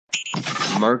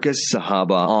Marcus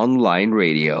Sahaba Online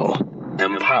Radio,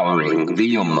 empowering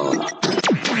the Ummah.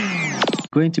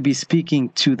 Going to be speaking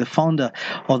to the founder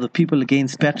of the People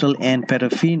Against Petrol and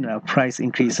Paraffin price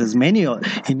increases. Many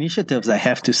initiatives, I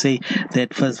have to say,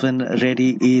 that Visvin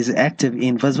Reddy is active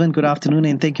in. Visvin, good afternoon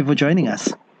and thank you for joining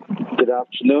us. Good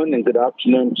afternoon, and good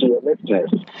afternoon to your listeners.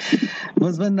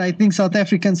 Visvin, I think South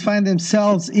Africans find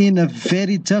themselves in a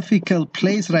very difficult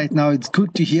place right now. It's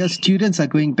good to hear students are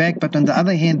going back, but on the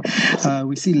other hand,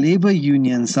 we see labor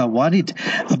unions are worried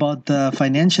about the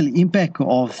financial impact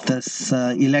of this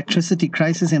electricity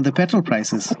crisis and the petrol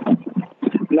prices.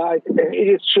 No, it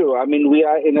is true. I mean, we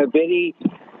are in a very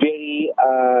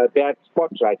bad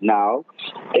spot right now.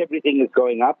 Everything is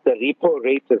going up. The repo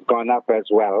rate has gone up as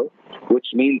well, which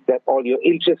means that all your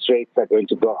interest rates are going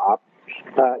to go up.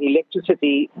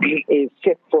 Electricity is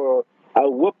set for a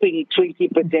whopping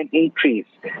 20% increase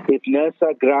if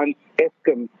NERSA grants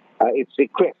Eskom its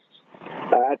request.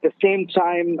 At the same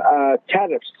time,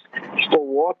 tariffs for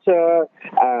water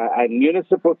and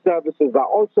municipal services are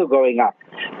also going up.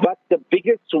 But the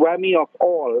biggest whammy of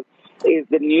all is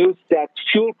the news that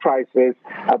fuel prices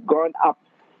have gone up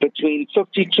between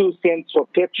 52 cents for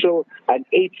petrol and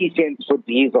 80 cents for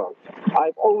diesel.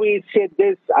 I've always said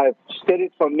this, I've said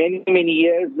it for many, many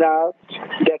years now,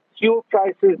 that fuel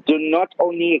prices do not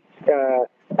only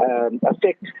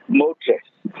affect motorists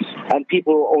and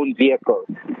people who own vehicles.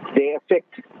 They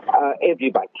affect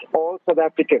everybody. All South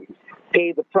Africans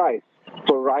pay the price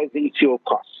for rising fuel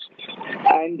costs.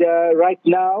 And right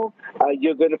now,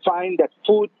 you're going to find that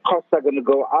food costs are going to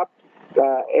go up,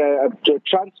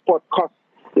 transport costs,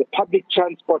 the public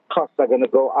transport costs are going to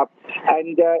go up,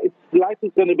 and life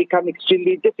is going to become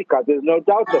extremely difficult. There's no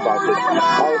doubt about it.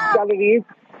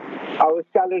 Our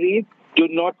salaries do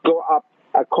not go up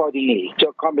accordingly to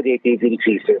accommodate these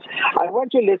increases. I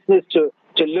want your listeners to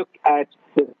look at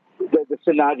the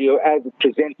scenario as it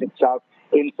presents itself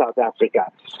in South Africa.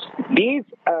 These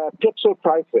petrol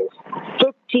prices,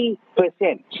 50%,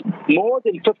 more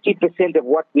than 50% of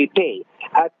what we pay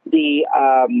at the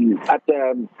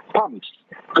pumps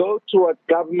go towards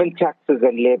government taxes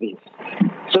and levies.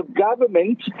 So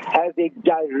government has a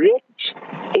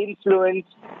direct influence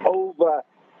over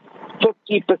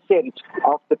 50%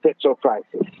 of the petrol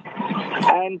prices.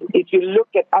 And if you look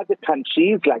at other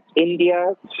countries like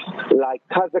India, like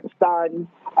Kazakhstan,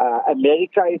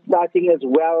 America is starting as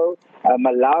well,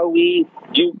 Malawi,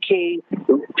 UK,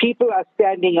 people are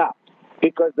standing up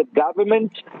because the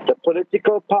government, the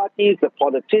political parties, the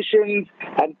politicians,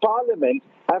 and parliament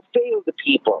have failed the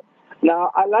people.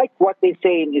 Now, I like what they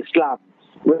say in Islam.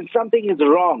 When something is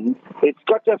wrong, it's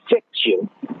got to affect you.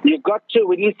 You've got to,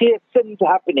 when you see a sin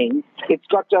happening, it's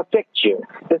got to affect you.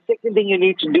 The second thing you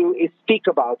need to do is speak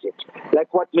about it,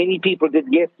 like what many people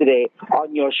did yesterday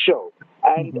on your show.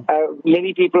 And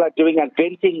many people are doing and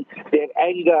venting their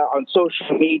anger on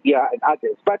social media and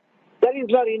others. But that is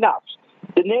not enough.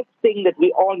 The next thing that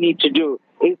we all need to do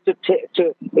is to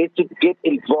get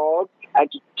involved and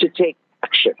to take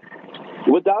action.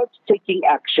 Without taking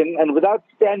action and without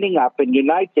standing up and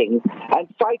uniting and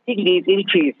fighting these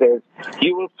increases,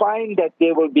 you will find that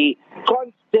there will be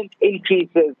constant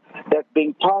increases that's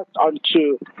being passed on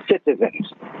to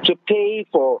citizens to pay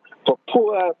for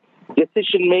poor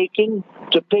decision-making,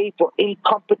 to pay for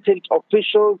incompetent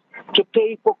officials, to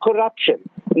pay for corruption.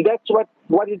 And that's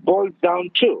what it boils down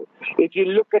to. If you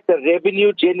look at the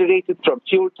revenue generated from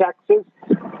fuel taxes,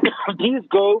 these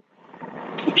go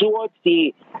towards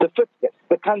the fiscus,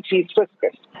 the country's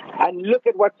fiscus. And look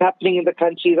at what's happening in the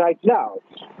country right now.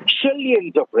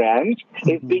 Trillions of rands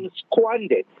is being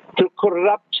squandered to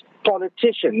corrupt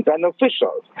politicians and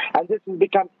officials. And this has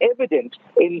become evident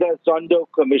in the Zondo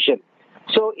Commission.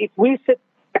 So if we sit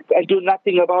back and do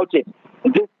nothing about it,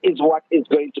 this is what is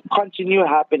going to continue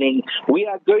happening. We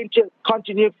are going to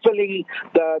continue filling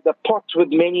the pot with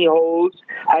many holes,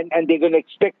 and they're going to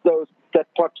expect that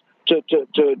pot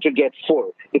to get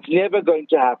full. It's never going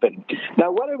to happen.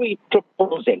 Now, what are we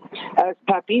proposing? As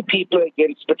PAPI, People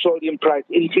Against Petroleum Price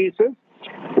Increases,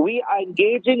 we are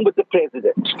engaging with the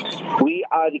president. We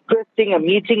are requesting a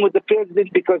meeting with the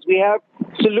president because we have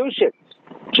solutions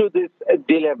to these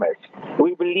dilemmas.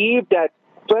 We believe that,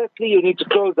 firstly, you need to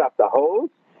close up the holes.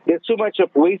 There's too much of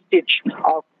wastage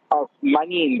of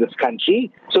money in this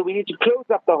country, so we need to close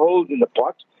up the holes in the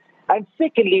pot. And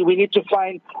secondly, we need to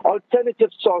find alternative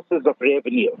sources of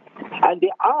revenue. And there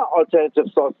are alternative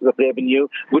sources of revenue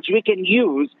which we can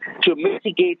use to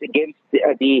mitigate against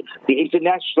the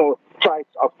international price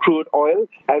of crude oil,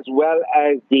 as well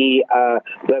as the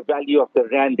value of the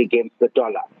rand against the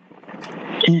dollar.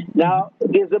 Now,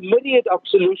 there's a myriad of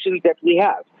solutions that we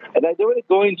have. And I don't want to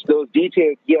go into those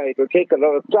details here. It will take a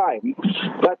lot of time.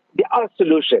 But there are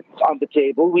solutions on the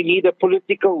table. We need a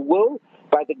political will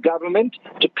by the government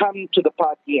to come to the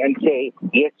party and say,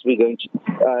 yes, we're going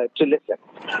to listen.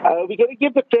 We're going to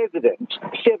give the president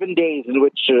 7 days in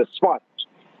which to respond,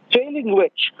 failing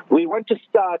which we want to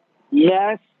start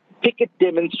mass picket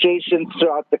demonstrations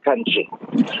throughout the country.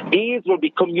 These will be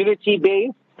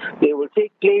community-based. They will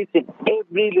take place in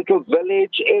every little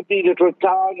village, every little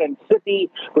town and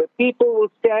city, where people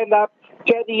will stand up,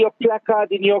 carry your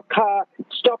placard in your car,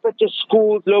 stop at your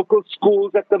schools, local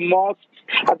schools, at the mosques,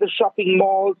 at the shopping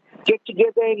malls, get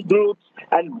together in groups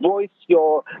and voice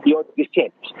your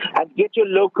dissent, and get your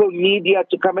local media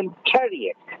to come and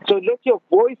carry it. So let your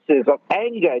voices of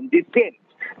anger and dissent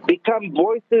become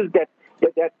voices that's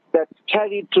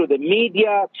carried through the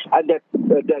media, and that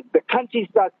the country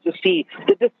starts to see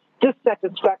the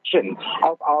dissatisfaction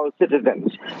of our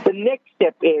citizens. The next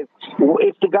step is,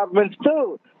 if the government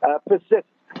still persists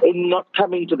in not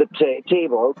coming to the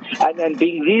table and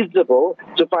being reasonable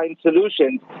to find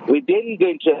solutions, we're then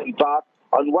going to embark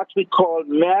on what we call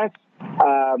mass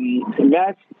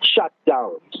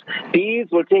shutdowns. These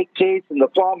will take place in the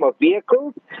form of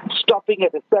vehicles stopping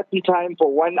at a certain time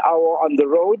for 1 hour on the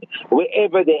road,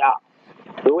 wherever they are.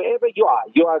 Wherever you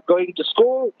are going to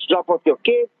school to drop off your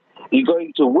kids, you're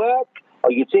going to work,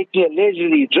 or you're taking a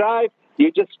leisurely drive,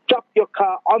 you just stop your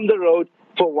car on the road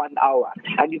for 1 hour.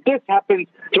 And if this happens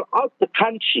throughout the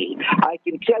country, I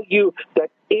can tell you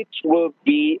that it will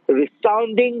be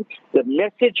resounding. The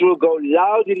message will go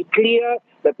loud and clear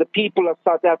that the people of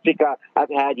South Africa have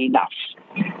had enough.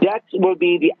 That will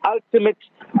be the ultimate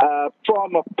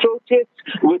form of protest,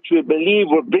 which we believe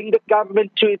will bring the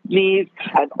government to its knees,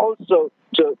 and also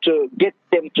to get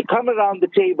them to come around the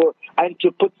table and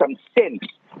to put some sense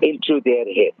into their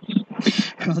heads.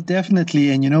 Well, definitely.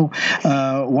 And,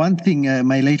 one thing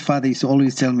my late father used to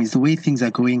always tell me is the way things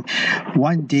are going,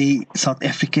 one day South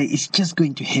Africa is just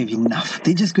going to have enough.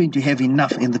 They're just going to have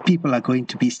enough, and the people are going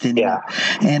to be standing up.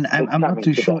 And I'm not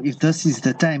too sure if this is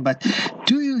the time, but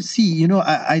do you see,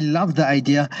 I love the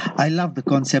idea. I love the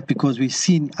concept, because we've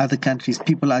seen other countries,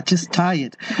 people are just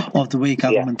tired of the way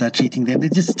government are treating them. They're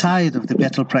just tired of the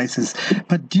petrol prices.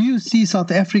 But do you see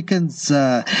South Africans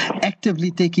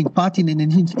actively taking part in an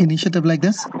initiative like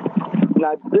this?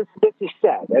 Now, this is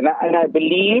sad, and I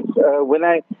believe when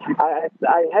I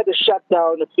had a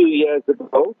shutdown a few years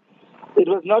ago, it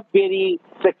was not very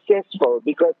successful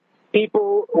because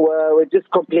people were just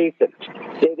complacent.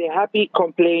 They're happy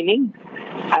complaining,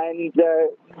 and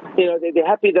they're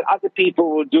happy that other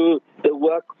people will do the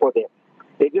work for them.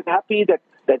 They're just happy that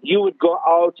you would go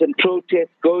out and protest,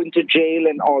 go into jail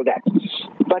and all that.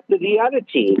 But the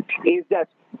reality is that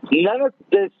none of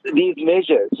these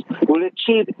measures will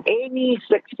achieve any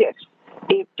success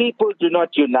if people do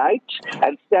not unite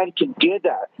and stand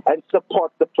together and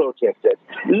support the protesters.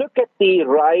 Look at the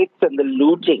riots and the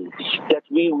looting that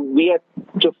we had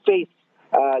to face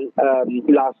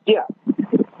last year.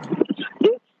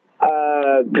 This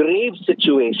grave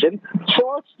situation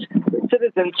forced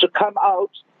citizens to come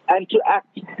out and to act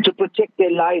to protect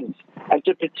their lives and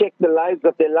to protect the lives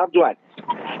of their loved ones.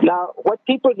 Now, what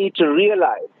people need to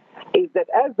realize is that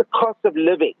as the cost of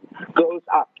living goes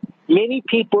up, many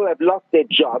people have lost their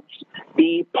jobs.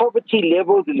 The poverty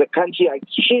levels in the country are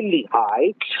extremely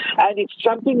high. And if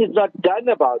something is not done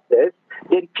about this,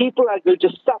 then people are going to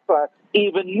suffer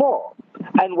even more.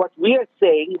 And what we are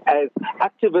saying as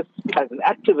activists, as an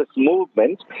activist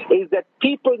movement, is that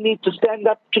people need to stand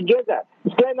up together.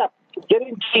 Stand up. Get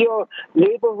into your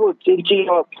neighborhoods, into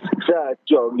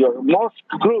your mosque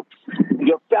groups,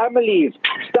 your families.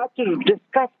 Start to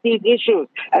discuss these issues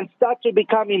and start to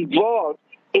become involved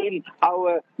in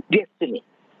our destiny.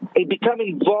 And become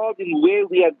involved in where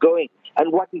we are going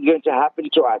and what is going to happen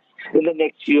to us in the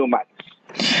next few months.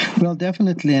 Well,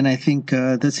 definitely, and I think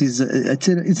this is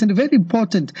it's a very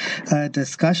important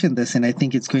discussion. And I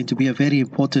think it's going to be a very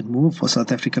important move for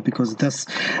South Africa, because this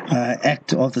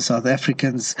act of the South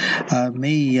Africans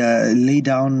may lay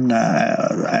down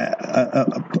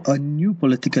a new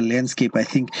political landscape. I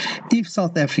think if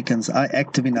South Africans are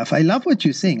active enough, I love what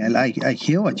you're saying. I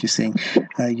hear what you're saying,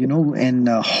 and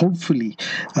hopefully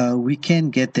we can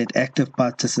get that active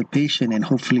participation and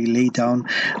hopefully lay down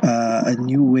a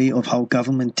new way of how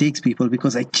government takes people,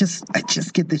 because I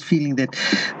just get the feeling that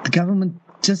the government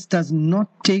just does not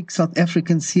take South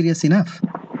Africans serious enough.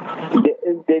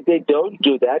 They don't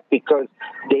do that because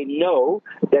they know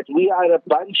that we are a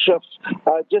bunch of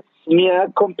just mere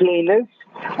complainers.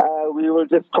 We will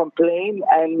just complain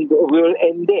and we will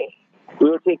end there. we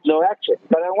will take no action.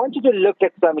 But I want you to look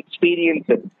at some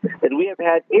experiences that we have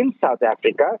had in South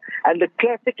Africa, and the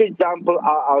classic example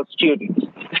are our students.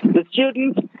 The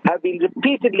students have been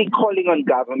repeatedly calling on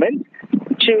government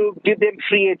to give them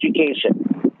free education.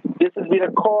 This has been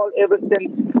a call ever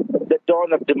since the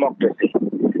dawn of democracy.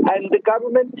 And the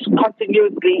government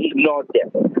continuously ignored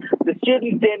them. The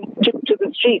students then took to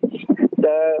the streets.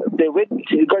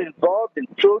 They got involved in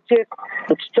protests,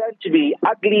 which turned to be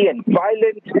ugly and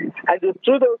violent. And it was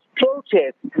through those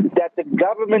protests that the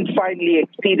government finally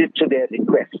acceded to their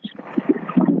request.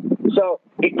 So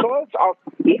because of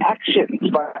the actions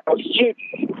by our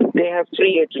students, they have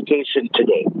free education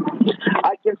today.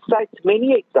 I can cite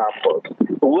many examples.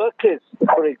 Workers,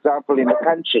 for example, in the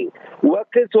country,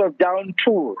 workers who have down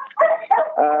tools,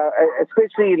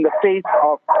 especially in the face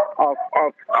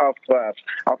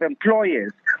of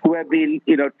employers who have been,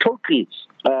 totally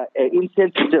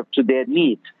insensitive to their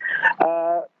needs.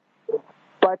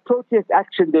 By protest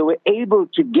action, they were able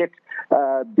to get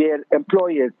their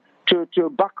employers to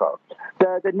buckle.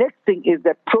 The next thing is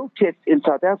that protest in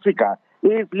South Africa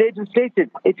is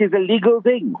legislated. It is a legal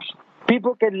thing.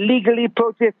 People can legally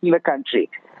protest in the country.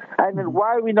 And then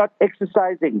why are we not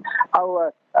exercising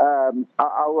our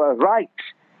right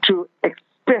to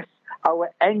express our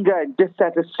anger and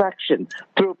dissatisfaction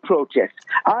through protest?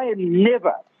 I am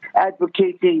never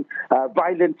advocating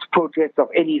violent protests of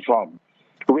any form.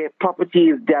 Where property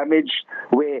is damaged,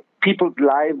 where people's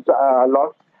lives are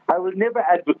lost, I will never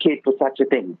advocate for such a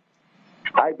thing.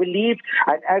 I believe,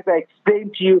 and as I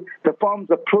explained to you, the forms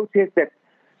of protest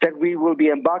that we will be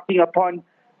embarking upon,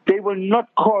 they will not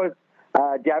cause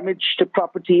damage to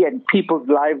property and people's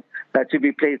lives to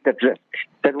be placed at risk.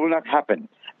 That will not happen.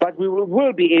 But we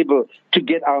will be able to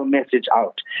get our message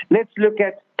out. Let's look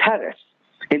at Paris.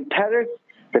 In Paris,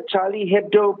 the Charlie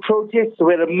Hebdo protests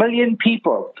where 1 million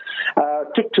people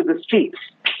took to the streets.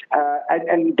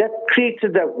 And that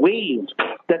created a wave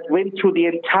that went through the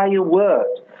entire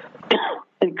world.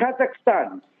 In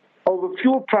Kazakhstan, over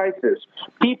fuel prices,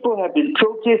 people have been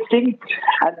protesting,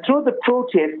 and through the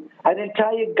protest, an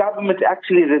entire government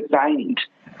actually resigned.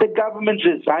 The government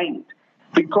resigned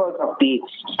because of the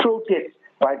protest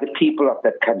by the people of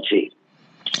that country.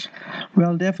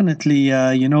 Well, definitely,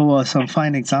 some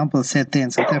fine examples set there.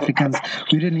 And South Africans,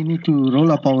 we really need to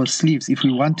roll up our sleeves if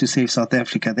we want to save South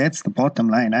Africa. That's the bottom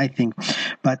line, I think.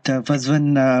 But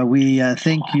Visvin, we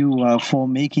thank you for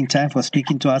making time, for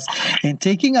speaking to us and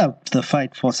taking up the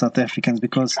fight for South Africans,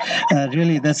 because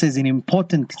really this is an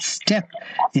important step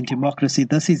in democracy.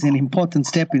 This is an important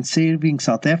step in saving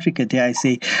South Africa, dare I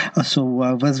say. So,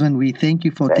 Visvin, we thank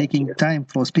you for taking time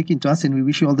for speaking to us, and we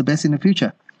wish you all the best in the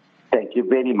future. Thank you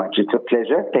very much. It's a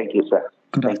pleasure. Thank you, sir.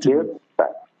 Good afternoon. You. Bye.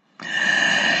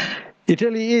 It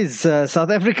really is.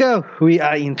 South Africa, we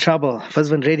are in trouble.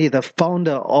 Visvin Reddy, the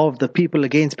founder of the People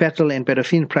Against Petrol and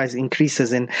Paraffin price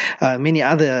increases and many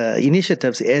other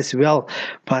initiatives as well.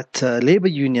 But labor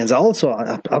unions are also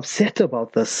upset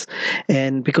about this.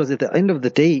 And because at the end of the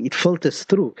day, it filters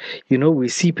through. We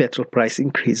see petrol price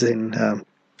increase in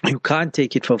you can't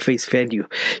take it for face value.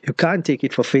 You can't take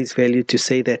it for face value to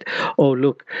say that, oh,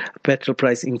 look, petrol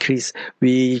price increase,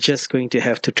 we're just going to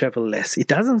have to travel less. It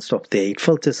doesn't stop there. It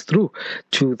filters through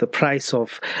to the price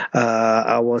of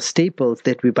our staples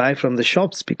that we buy from the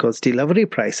shops, because delivery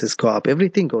prices go up.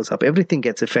 Everything goes up. Everything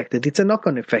gets affected. It's a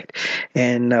knock-on effect.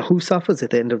 And who suffers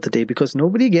at the end of the day? Because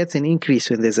nobody gets an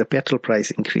increase when there's a petrol price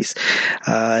increase.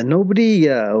 Nobody,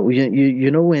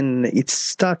 when it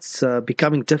starts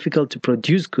becoming difficult to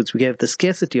produce goods, we have the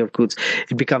scarcity of goods.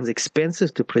 It becomes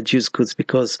expensive to produce goods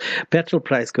because petrol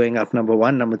price going up, number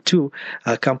one. Number two,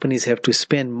 companies have to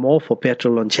spend more for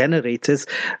petrol on generators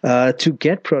to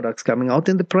get products coming out,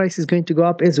 and the price is going to go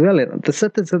up as well. And the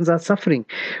citizens are suffering.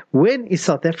 When is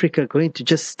South Africa going to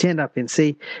just stand up and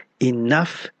say,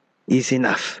 enough is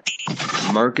enough?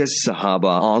 Marcus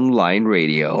Sahaba Online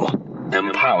Radio,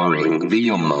 empowering the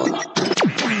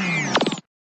Ummah.